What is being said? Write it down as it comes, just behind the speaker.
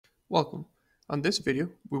Welcome. On this video,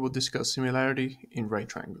 we will discuss similarity in right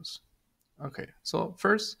triangles. Okay, so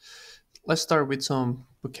first, let's start with some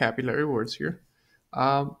vocabulary words here.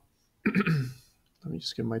 Um, Let me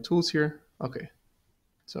just get my tools here. Okay,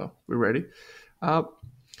 so we're ready. Uh,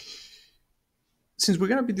 since we're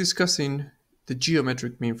going to be discussing the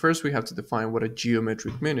geometric mean, first we have to define what a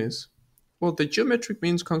geometric mean is. Well, the geometric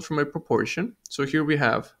means comes from a proportion. So here we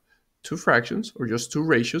have two fractions or just two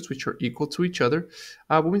ratios which are equal to each other.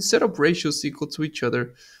 When we set up ratios equal to each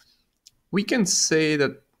other, we can say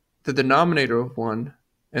that the denominator of one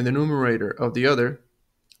and the numerator of the other,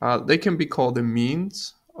 they can be called the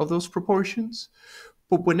means of those proportions.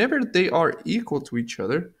 But whenever they are equal to each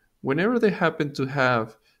other, whenever they happen to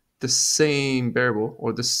have the same variable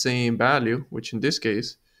or the same value, which in this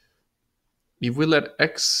case, if we let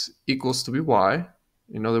x equals to be y,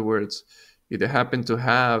 in other words, if they happen to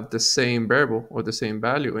have the same variable or the same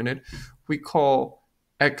value in it, we call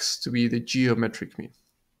x to be the geometric mean.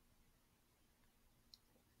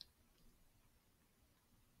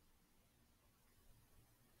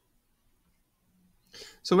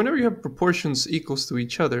 So whenever you have proportions equals to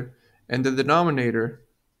each other and the denominator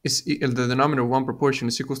of one proportion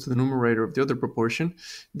is equals to the numerator of the other proportion,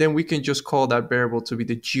 then we can just call that variable to be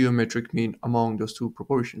the geometric mean among those two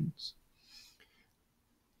proportions.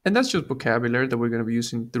 And that's just vocabulary that we're going to be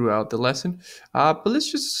using throughout the lesson. But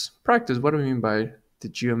let's just practice. What do we mean by the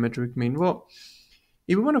geometric mean? Well,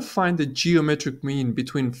 if we want to find the geometric mean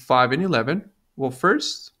between 5 and 11, well,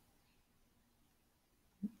 first,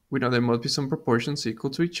 we know there must be some proportions equal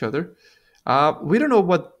to each other. We don't know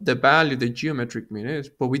what the value the geometric mean is,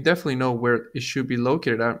 but we definitely know where it should be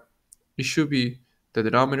located at. It should be the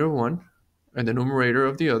denominator of one and the numerator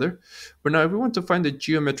of the other. But now if we want to find the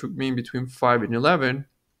geometric mean between 5 and 11,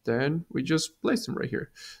 then we just place them right here.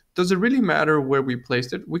 Does it really matter where we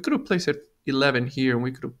placed it? We could have placed it 11 here and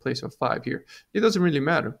we could have placed a 5 here. It doesn't really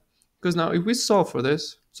matter. Because now if we solve for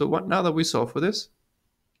this, now that we solve for this,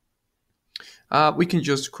 we can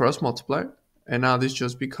just cross multiply. And now this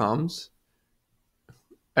just becomes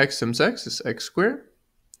x times x is x squared.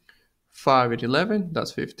 5 and 11,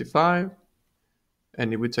 that's 55.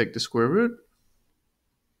 And if we take the square root,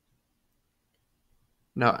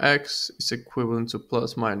 now x is equivalent to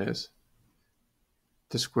plus minus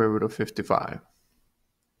the square root of 55.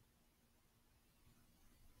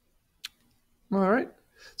 All right.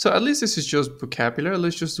 So at least this is just vocabulary.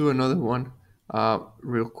 Let's just do another one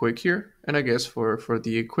real quick here. And I guess for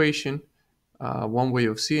the equation, one way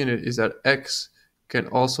of seeing it is that x can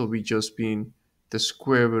also be just being the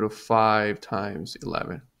square root of 5 times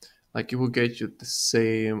 11. Like it will get you the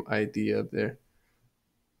same idea there.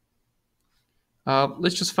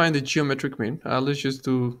 Let's just find the geometric mean. Let's just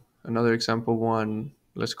do another example one.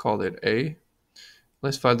 Let's call it A.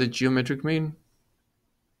 Let's find the geometric mean.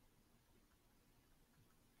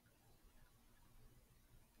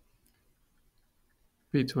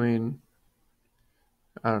 Between,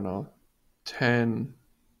 I don't know, 10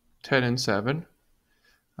 and 7.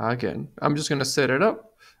 Again, I'm just going to set it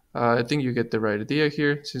up. I think you get the right idea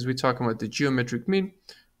here. Since we're talking about the geometric mean,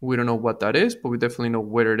 we don't know what that is, but we definitely know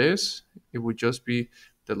where it is. It would just be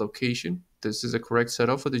the location. This is a correct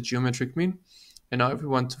setup for the geometric mean. And now if we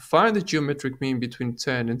want to find the geometric mean between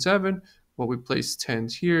 10 and 7, well, we place 10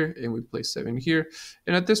 here and we place 7 here.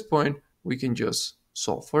 And at this point, we can just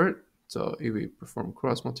solve for it. So if we perform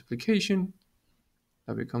cross multiplication,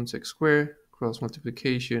 that becomes x squared. Cross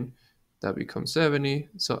multiplication, that becomes 70.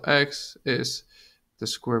 So x is the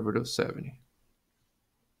square root of 70.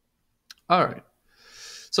 All right.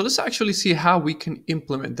 So let's actually see how we can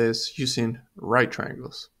implement this using right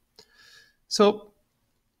triangles. So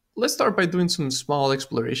let's start by doing some small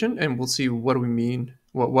exploration and we'll see what we mean,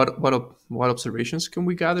 what observations can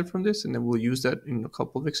we gather from this, and then we'll use that in a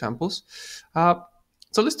couple of examples.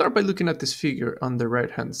 So let's start by looking at this figure on the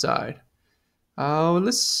right hand side.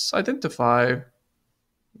 Let's identify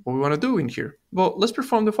what we want to do in here. Well, let's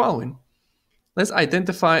perform the following. Let's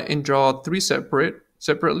identify and draw three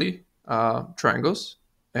separately triangles,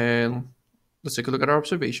 and let's take a look at our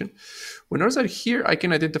observation. We notice that here I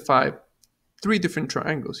can identify three different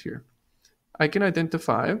triangles here. I can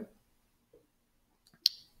identify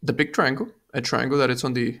the big triangle, a triangle that is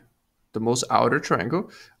on the most outer triangle.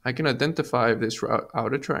 I can identify this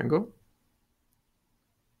outer triangle,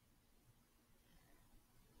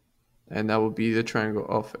 and that will be the triangle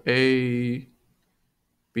of A,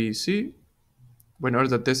 B, C. We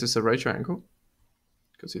notice that this is a right triangle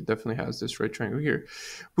because it definitely has this right triangle here.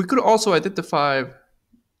 We could also identify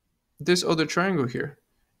this other triangle here,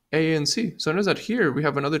 A and C. So notice that here we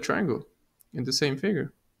have another triangle in the same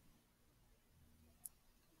figure.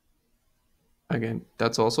 Again,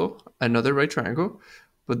 that's also another right triangle,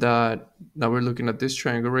 but that now we're looking at this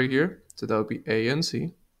triangle right here. So that would be A and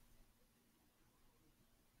C.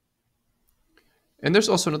 And there's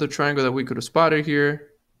also another triangle that we could have spotted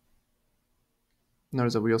here.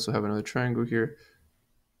 Notice that we also have another triangle here,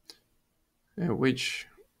 which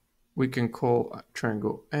we can call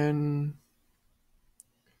triangle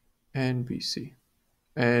NBC.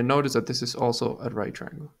 And notice that this is also a right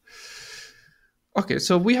triangle. Okay,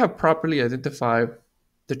 so we have properly identified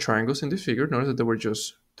the triangles in this figure. Notice that there were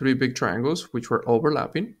just three big triangles which were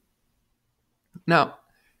overlapping. Now,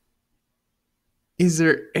 is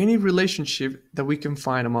there any relationship that we can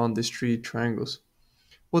find among these three triangles?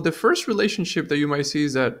 Well, the first relationship that you might see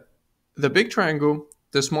is that the big triangle,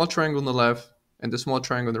 the small triangle on the left, and the small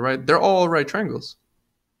triangle on the right, they're all right triangles.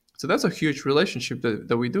 So that's a huge relationship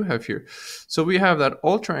that we do have here. So we have that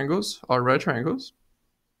all triangles are right triangles.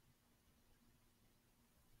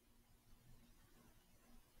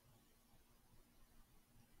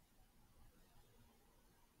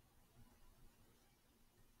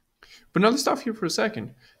 But now let's stop here for a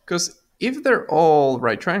second, because if they're all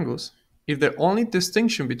right triangles, if the only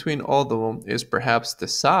distinction between all of them is perhaps the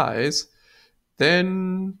size,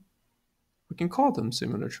 then we can call them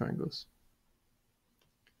similar triangles.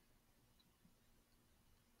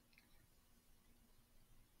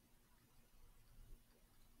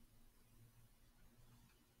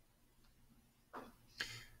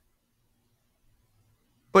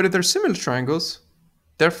 But if they're similar triangles,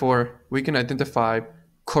 therefore we can identify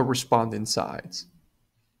corresponding sides.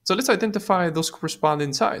 So let's identify those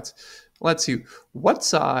corresponding sides. Let's see, what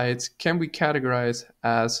sides can we categorize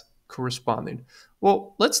as corresponding?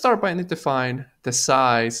 Well, let's start by identifying the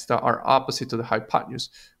sides that are opposite to the hypotenuse,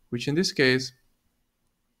 which in this case,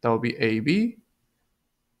 that would be AB,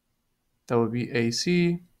 that would be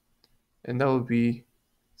AC, and that would be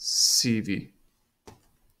CV.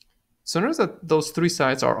 So notice that those three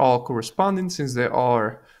sides are all corresponding since they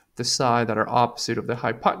are the side that are opposite of the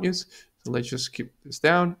hypotenuse. So let's just keep this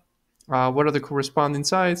down. What are the corresponding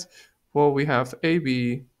sides? Well, we have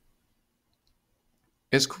AB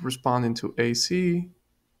is corresponding to AC,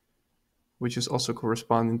 which is also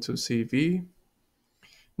corresponding to CV.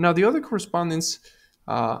 Now, the other correspondings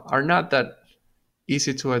are not that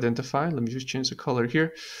easy to identify. Let me just change the color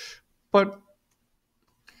here. But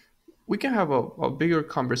we can have a bigger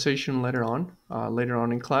conversation later on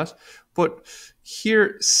in class. But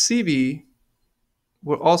here, CV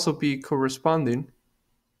will also be corresponding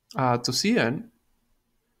to CN,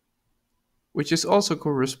 which is also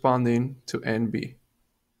corresponding to NB.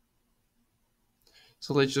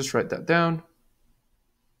 So let's just write that down.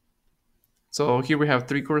 So here we have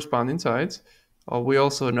three corresponding sides. We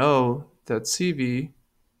also know that CV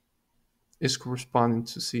is corresponding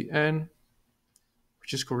to CN,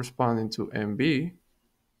 which is corresponding to NB.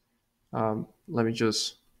 Let me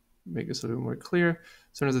just make this a little more clear.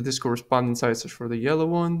 So notice that these corresponding sides are for the yellow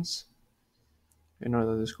ones, and know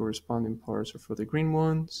that these corresponding parts are for the green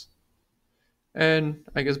ones. And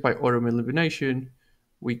I guess by order of elimination,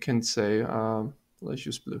 we can say, let's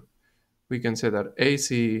use blue. We can say that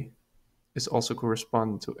AC is also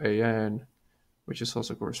corresponding to AN, which is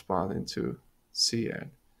also corresponding to CN.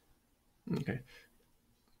 Okay.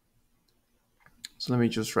 So let me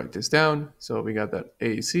just write this down. So we got that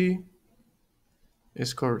AC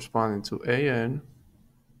is corresponding to AN,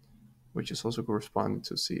 which is also corresponding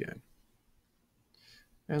to CN.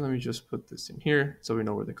 And let me just put this in here so we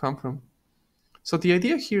know where they come from. So the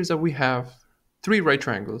idea here is that we have three right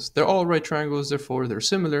triangles. They're all right triangles, therefore they're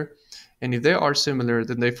similar. And if they are similar,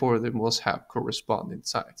 then therefore they must have corresponding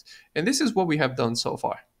sides. And this is what we have done so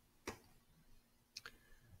far.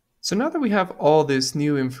 So now that we have all this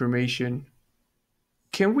new information,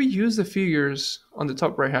 can we use the figures on the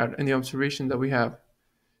top right hand and the observation that we have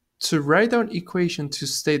to write down equation to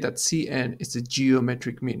state that Cn is the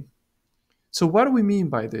geometric mean? So what do we mean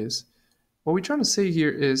by this? What we're trying to say here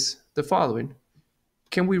is the following.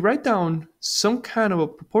 Can we write down some kind of a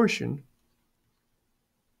proportion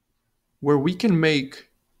where we can make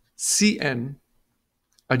Cn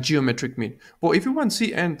a geometric mean? Well, if we want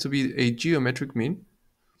Cn to be a geometric mean,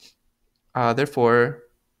 therefore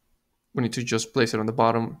we need to just place it on the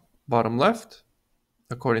bottom left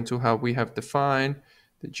according to how we have defined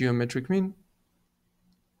the geometric mean.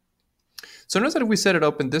 So notice that if we set it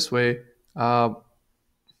up in this way, we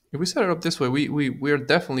are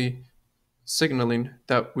definitely signaling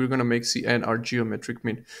that we're going to make Cn our geometric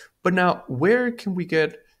mean. But now, where can we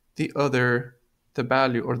get the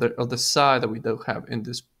value or the side that we do have in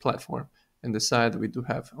this platform and the side that we do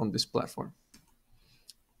have on this platform?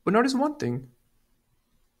 But notice one thing.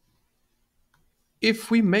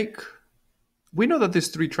 If we make We know that these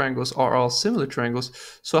three triangles are all similar triangles.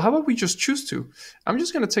 So how about we just choose two? I'm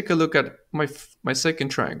just going to take a look at my second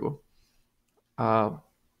triangle. Uh,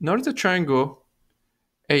 Notice the triangle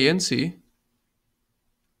ANC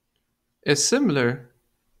is similar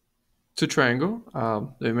to triangle.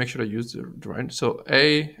 Let me make sure I use the right. So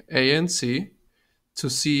A and C to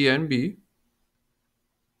C and B.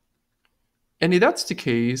 And if that's the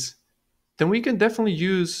case, then we can definitely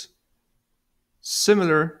use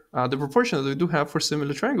the proportion that we do have for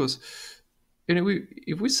similar triangles. And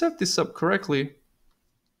if we set this up correctly,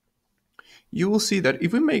 you will see that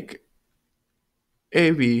if we make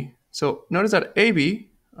AB, so notice that AB,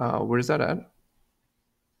 where is that at?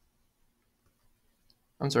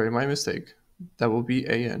 I'm sorry, my mistake. That will be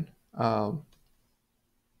AN.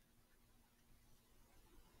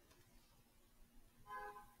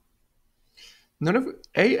 None of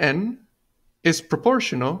AN is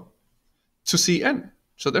proportional to Cn.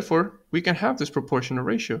 So therefore, we can have this proportional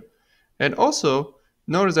ratio. And also,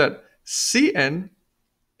 notice that Cn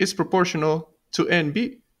is proportional to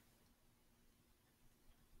NB.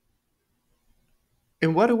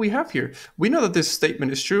 And what do we have here? We know that this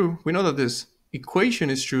statement is true. We know that this equation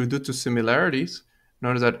is true due to similarities.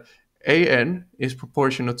 Notice that AN is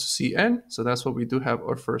proportional to CN. So that's what we do have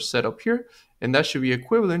our first setup here. And that should be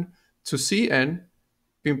equivalent to CN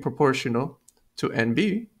being proportional to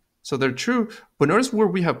NB. So they're true. But notice where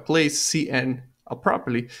we have placed CN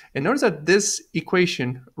properly. And notice that this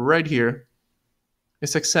equation right here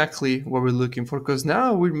is exactly what we're looking for, because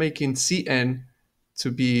now we're making CN to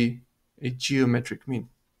be a geometric mean.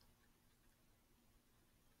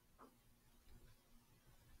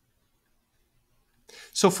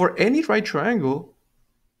 So for any right triangle,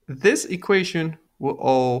 this equation will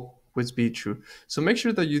always be true. So make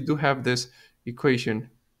sure that you do have this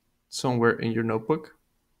equation somewhere in your notebook.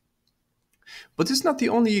 But this is not the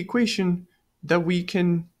only equation that we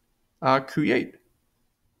can create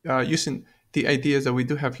using the ideas that we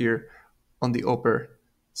do have here on the upper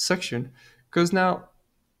section. Because now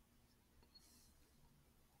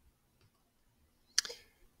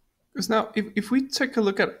if we take a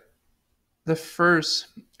look at the first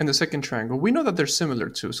and the second triangle, we know that they're similar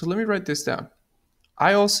too. So let me write this down.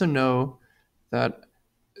 I also know that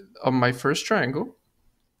on my first triangle,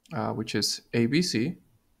 which is ABC,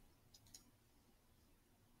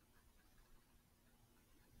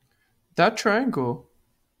 that triangle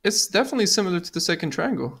is definitely similar to the second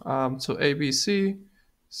triangle. So ABC,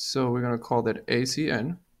 so we're going to call that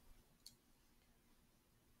ACN.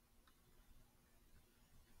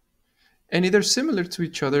 And if they're similar to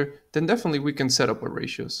each other, then definitely we can set up our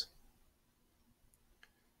ratios.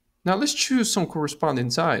 Now let's choose some corresponding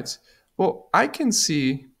sides. Well, I can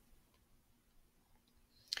see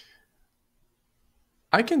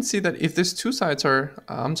that if these two sides are,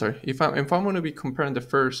 I'm sorry, if I'm going to be comparing the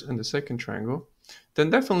first and the second triangle,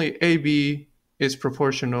 then definitely AB is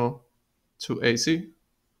proportional to AC.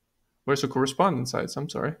 Where's the corresponding sides? I'm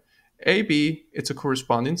sorry. AB, it's a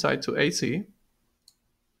corresponding side to AC.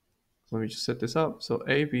 So let me just set this up. So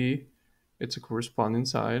AB, it's a corresponding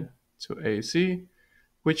side to AC,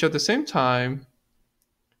 which at the same time,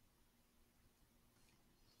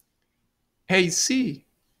 AC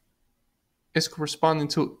is corresponding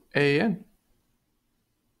to AN.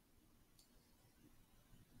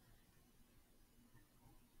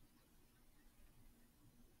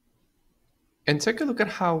 And take a look at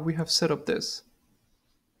how we have set up this.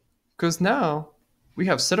 Because now we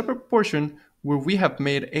have set up a proportion where we have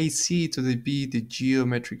made AC to be the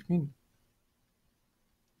geometric mean.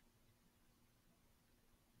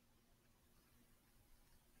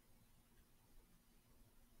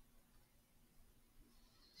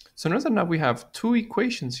 So notice that now we have two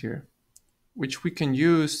equations here, which we can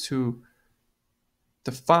use to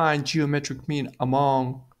define geometric mean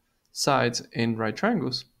among sides in right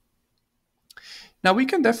triangles. Now we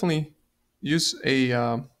can definitely use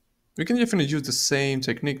the same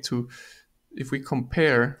technique to, if we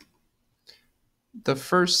compare the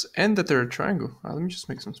first and the third triangle. Let me just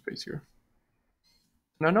make some space here.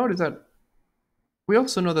 Now notice that we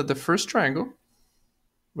also know that the first triangle,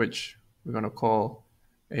 which we're going to call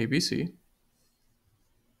ABC,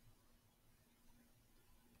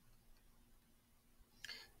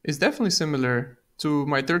 is definitely similar to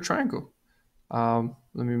my third triangle.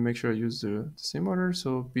 Let me make sure I use the same order.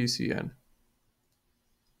 So BCN.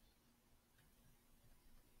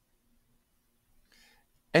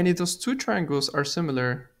 And if those two triangles are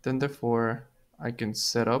similar, then therefore I can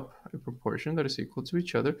set up a proportion that is equal to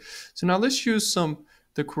each other. So now let's use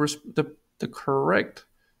the correct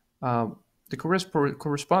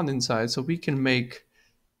corresponding side, so we can make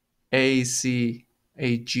AC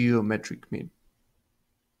a geometric mean.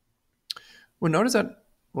 Well, notice that,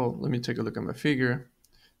 well, let me take a look at my figure.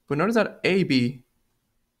 But notice that AB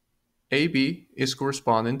is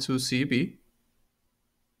corresponding to CB.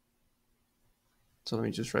 So let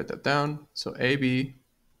me just write that down. So AB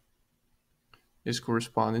is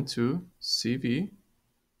corresponding to CV.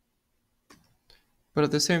 But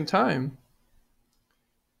at the same time,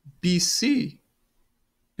 BC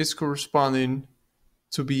is corresponding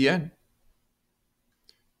to BN.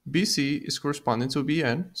 BC is corresponding to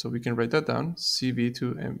BN, so we can write that down, CV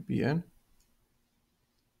to MBN.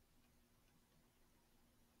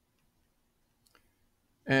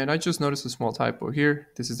 And I just noticed a small typo here.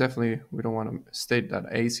 This is definitely, we don't want to state that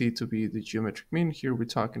AC to be the geometric mean. Here we're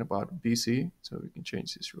talking about BC, so we can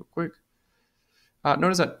change this real quick.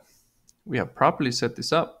 Notice that we have properly set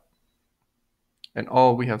this up. And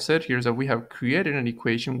all we have said here is that we have created an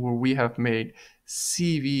equation where we have made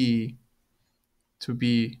CV to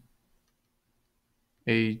be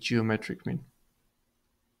a geometric mean.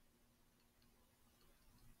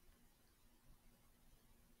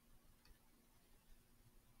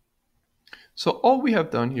 So all we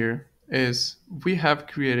have done here is we have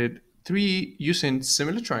created three using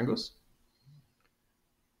similar triangles.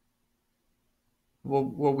 Well,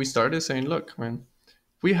 what we started saying, look, man,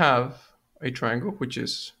 we have a triangle, which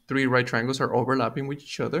is three right triangles are overlapping with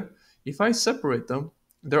each other. If I separate them,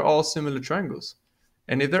 they're all similar triangles.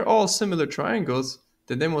 And if they're all similar triangles,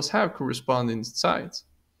 then they must have corresponding sides.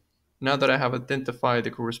 Now that I have identified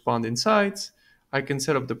the corresponding sides, I can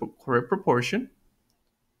set up the correct proportion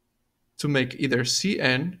to make either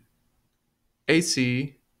CN,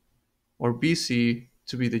 AC, or BC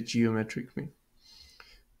to be the geometric mean.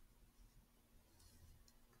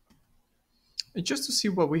 And just to see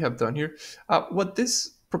what we have done here, what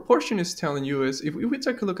this proportion is telling you is, if we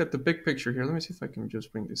take a look at the big picture here, let me see if I can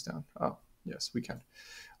just bring this down. Oh, yes, we can.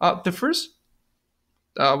 The first,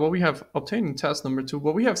 what we have obtained in task number 2,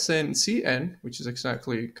 what we have sent CN, which is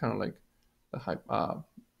exactly kind of like the height,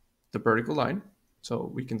 the vertical line.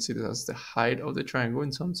 So we can see this as the height of the triangle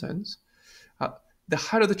in some sense. The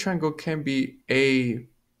height of the triangle can be a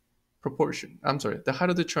proportion. I'm sorry, the height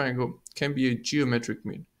of the triangle can be a geometric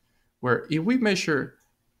mean, where if we measure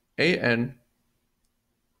AN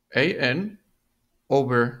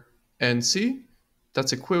over NC,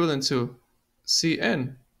 that's equivalent to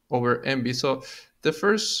CN over NB. So the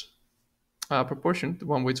first proportion, the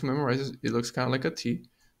one way to memorize it, it looks kind of like a T.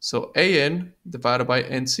 So AN divided by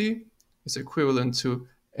NC is equivalent to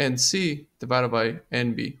NC divided by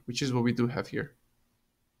NB, which is what we do have here.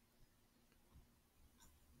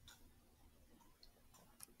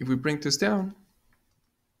 If we bring this down,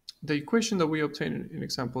 the equation that we obtained in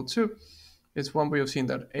example 2 is one way of seeing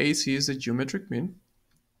that AC is the geometric mean,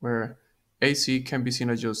 where AC can be seen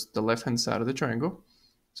as just the left-hand side of the triangle.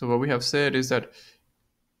 So what we have said is that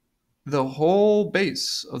the whole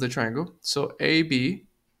base of the triangle, so AB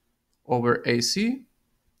over AC,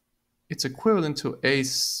 it's equivalent to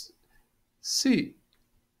AC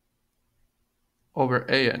over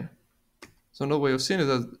AN. So another way of seeing it is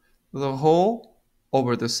that the whole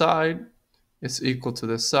over the side is equal to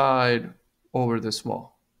the side over the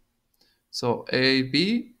small. So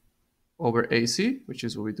AB over AC, which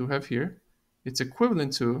is what we do have here, it's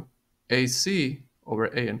equivalent to AC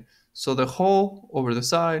over AN. So the whole over the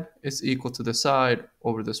side is equal to the side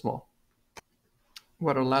over the small.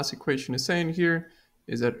 What our last equation is saying here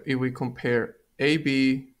is that if we compare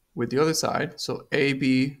AB with the other side, so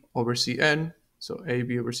AB over CN, so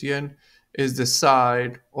AB over CN is the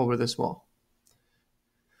side over the small.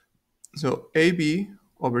 So AB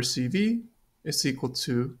over CV is equal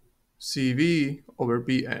to CV over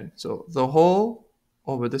BN. So the whole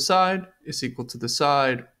over the side is equal to the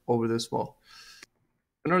side over the small.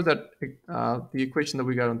 Notice that the equation that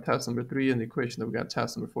we got on task number 3 and the equation that we got on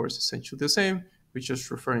task number 4 is essentially the same. We're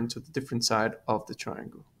just referring to the different side of the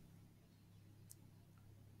triangle.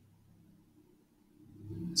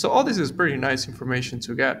 So all this is pretty nice information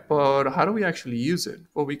to get, but how do we actually use it?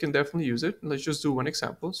 Well, we can definitely use it. Let's just do one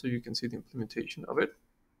example so you can see the implementation of it.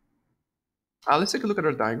 Let's take a look at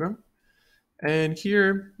our diagram. And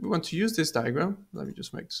here we want to use this diagram. Let me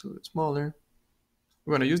just make this a little bit smaller.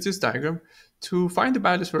 We want to use this diagram to find the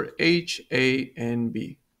values for H, A, and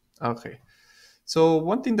B. Okay. So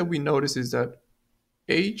one thing that we notice is that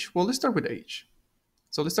H, well, let's start with H.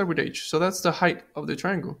 So let's start with H. So that's the height of the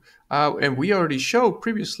triangle. And we already showed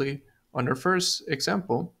previously on our first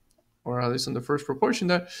example, or at least on the first proportion,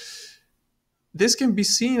 that this can be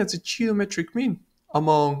seen as a geometric mean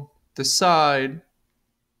among the side,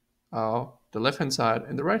 the left-hand side,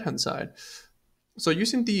 and the right-hand side. So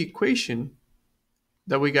using the equation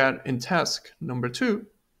that we got in task number 2,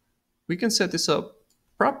 we can set this up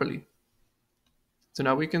properly. So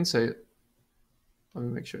now we can say, let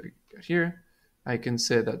me make sure I get here. I can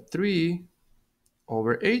say that 3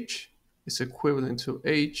 over h is equivalent to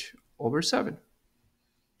h over 7,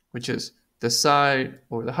 which is the side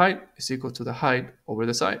over the height is equal to the height over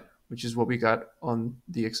the side, which is what we got on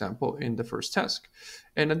the example in the first task.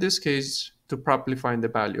 And in this case, to properly find the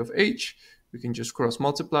value of h, we can just cross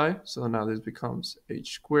multiply. So now this becomes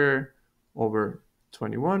h squared over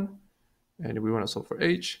 21. And if we want to solve for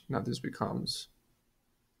h, now this becomes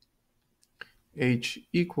h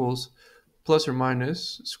equals plus or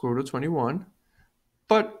minus square root of 21.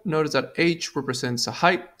 But notice that h represents a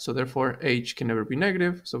height, so therefore h can never be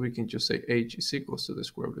negative, so we can just say h is equals to the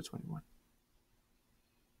square root of 21.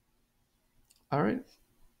 All right.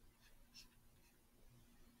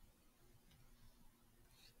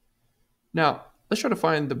 Now, let's try to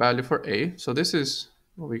find the value for a. So this is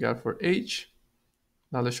what we got for h.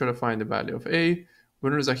 Now let's try to find the value of a. We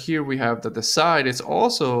notice that here we have that the side is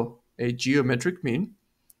also a geometric mean,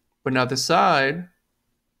 but now the side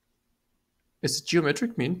is a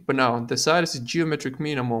geometric mean, but now the side is a geometric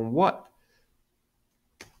mean among what?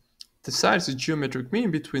 The side is a geometric mean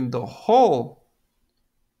between the whole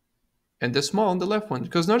and the small on the left one,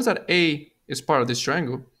 because notice that a is part of this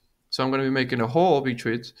triangle. So I'm going to be making a whole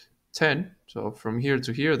between 10. So from here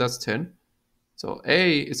to here, that's 10. So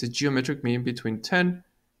a is a geometric mean between 10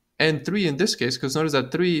 and 3 in this case, because notice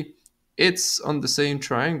that 3, it's on the same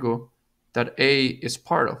triangle that a is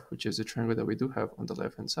part of, which is the triangle that we do have on the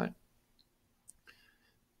left-hand side.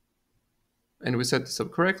 And we set this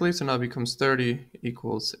up correctly, so now it becomes 30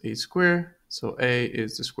 equals a squared. So a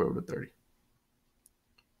is the square root of 30.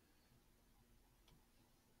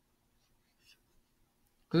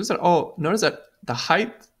 Notice that the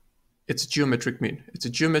height, it's a geometric mean. It's a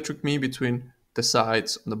geometric mean between the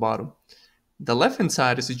sides on the bottom. The left-hand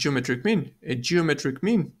side is a geometric mean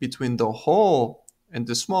between the whole and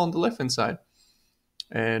the small on the left-hand side.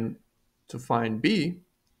 And to find b,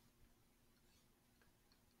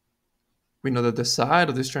 we know that the side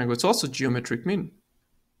of this triangle is also geometric mean.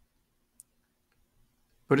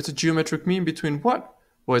 But it's a geometric mean between what?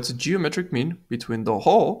 Well, it's a geometric mean between the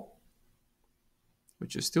whole,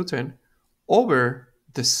 which is still 10, over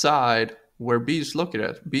the side where b is located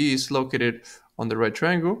at. B is located on the right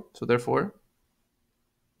triangle, so therefore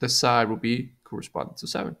the side will be corresponding to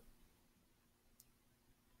 7.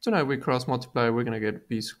 So now we cross multiply, we're going to get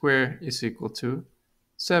b squared is equal to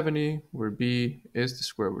 70, where b is the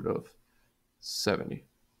square root of 70.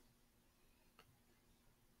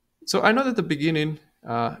 So I know that at the beginning,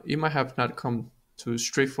 it might have not come too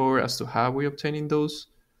straightforward as to how we're obtaining those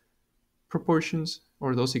proportions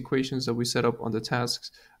or those equations that we set up on the tasks.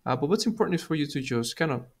 But what's important is for you to just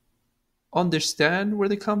kind of understand where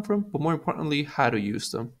they come from, but more importantly, how to use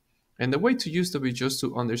them. And the way to use them is just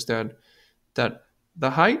to understand that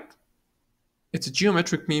the height, it's a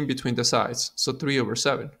geometric mean between the sides, so 3 over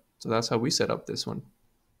 7. So that's how we set up this one.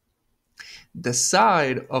 The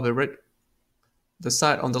side of the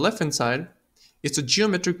side on the left-hand side, it's a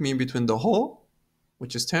geometric mean between the whole,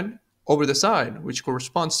 which is 10, over the side, which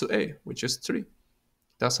corresponds to a, which is 3.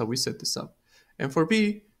 That's how we set this up. And for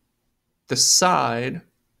b, the side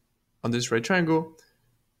on this right triangle,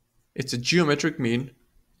 it's a geometric mean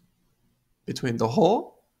between the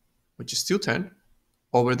whole, which is still 10,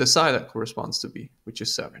 over the side that corresponds to b, which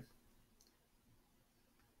is 7.